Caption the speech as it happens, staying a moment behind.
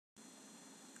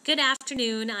Good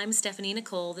afternoon. I'm Stephanie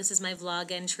Nicole. This is my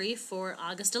vlog entry for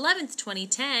August 11th,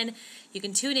 2010. You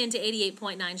can tune in to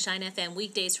 88.9 Shine FM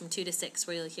weekdays from 2 to 6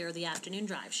 where you'll hear the afternoon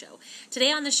drive show.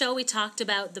 Today on the show we talked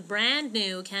about the brand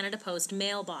new Canada Post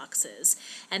mailboxes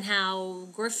and how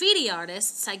graffiti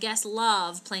artists, I guess,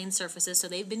 love plain surfaces, so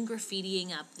they've been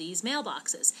graffitiing up these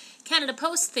mailboxes. Canada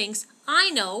Post thinks,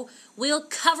 I know, we'll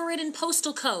cover it in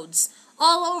postal codes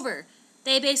all over.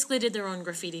 They basically did their own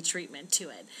graffiti treatment to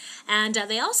it. And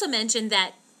they also mentioned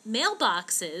that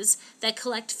mailboxes that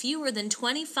collect fewer than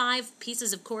 25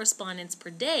 pieces of correspondence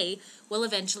per day will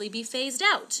eventually be phased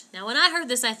out. Now, when I heard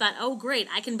this, I thought, oh, great,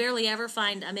 I can barely ever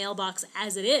find a mailbox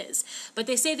as it is. But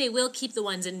they say they will keep the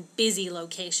ones in busy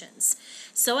locations.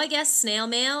 So I guess snail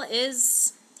mail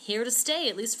is here to stay,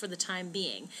 at least for the time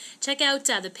being. Check out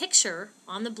the picture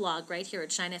on the blog right here at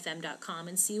shinefm.com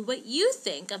and see what you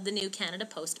think of the new Canada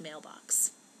Post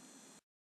mailbox.